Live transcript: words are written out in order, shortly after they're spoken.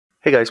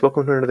Hey guys,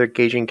 welcome to another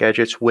Gauging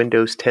Gadgets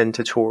Windows 10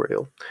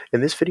 tutorial.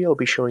 In this video I'll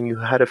be showing you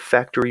how to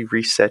factory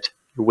reset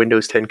your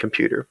Windows 10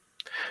 computer.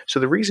 So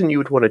the reason you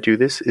would want to do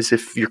this is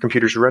if your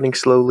computer's running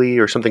slowly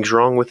or something's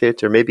wrong with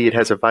it, or maybe it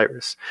has a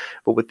virus.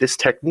 But with this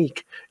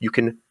technique you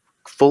can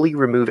fully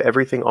remove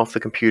everything off the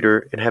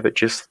computer and have it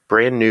just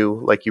brand new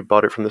like you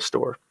bought it from the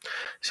store.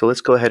 So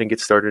let's go ahead and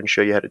get started and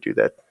show you how to do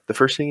that. The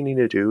first thing you need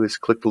to do is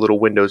click the little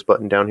Windows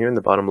button down here in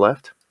the bottom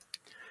left.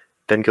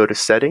 Then go to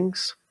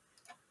Settings.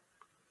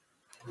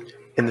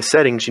 In the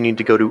settings, you need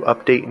to go to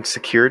Update and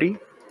Security,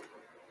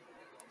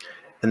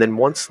 and then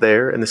once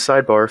there, in the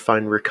sidebar,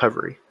 find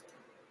Recovery.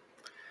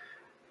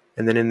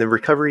 And then in the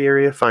Recovery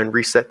area, find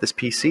Reset this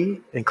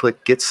PC, and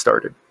click Get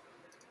Started.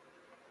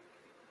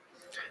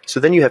 So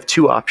then you have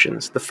two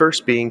options, the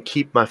first being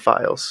Keep My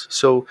Files.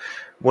 So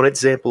one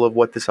example of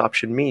what this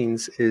option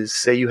means is,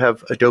 say you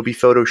have Adobe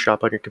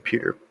Photoshop on your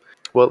computer.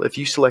 Well, if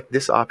you select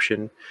this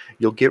option,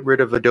 you'll get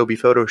rid of Adobe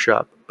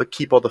Photoshop, but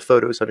keep all the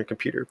photos on your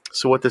computer.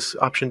 So what this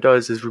option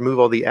does is remove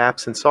all the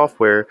apps and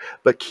software,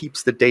 but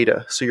keeps the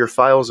data, so your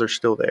files are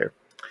still there.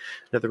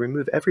 Now the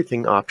Remove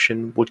Everything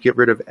option will get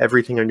rid of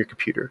everything on your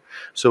computer.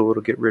 So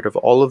it'll get rid of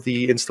all of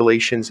the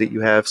installations that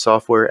you have,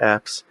 software,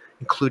 apps,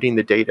 including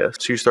the data.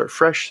 So you start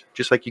fresh,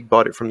 just like you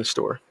bought it from the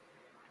store.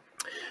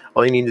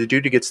 All you need to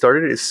do to get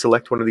started is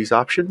select one of these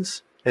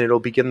options, and it'll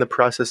begin the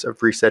process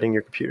of resetting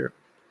your computer.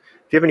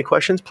 If you have any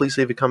questions, please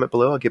leave a comment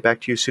below. I'll get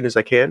back to you as soon as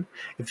I can.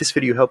 If this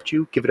video helped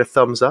you, give it a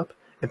thumbs up,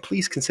 and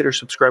please consider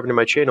subscribing to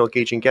my channel,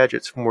 Gauging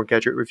Gadgets, for more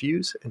gadget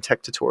reviews and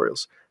tech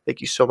tutorials.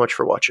 Thank you so much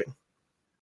for watching.